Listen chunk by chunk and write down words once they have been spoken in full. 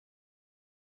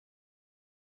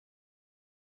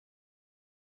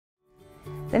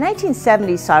The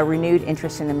 1970s saw a renewed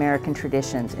interest in American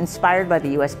traditions, inspired by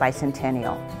the U.S.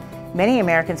 bicentennial. Many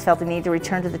Americans felt the need to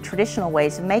return to the traditional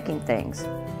ways of making things.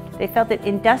 They felt that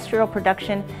industrial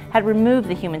production had removed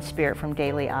the human spirit from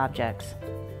daily objects.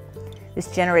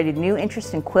 This generated new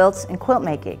interest in quilts and quilt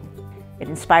making. It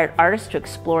inspired artists to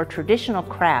explore traditional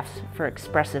crafts for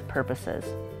expressive purposes.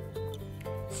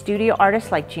 Studio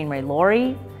artists like Jean Ray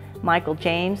Laurie, Michael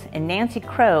James, and Nancy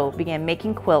Crow began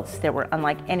making quilts that were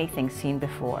unlike anything seen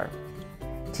before.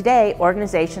 Today,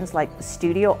 organizations like the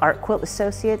Studio Art Quilt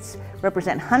Associates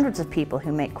represent hundreds of people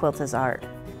who make quilts as art.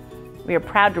 We are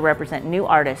proud to represent new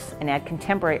artists and add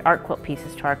contemporary art quilt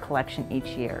pieces to our collection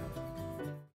each year.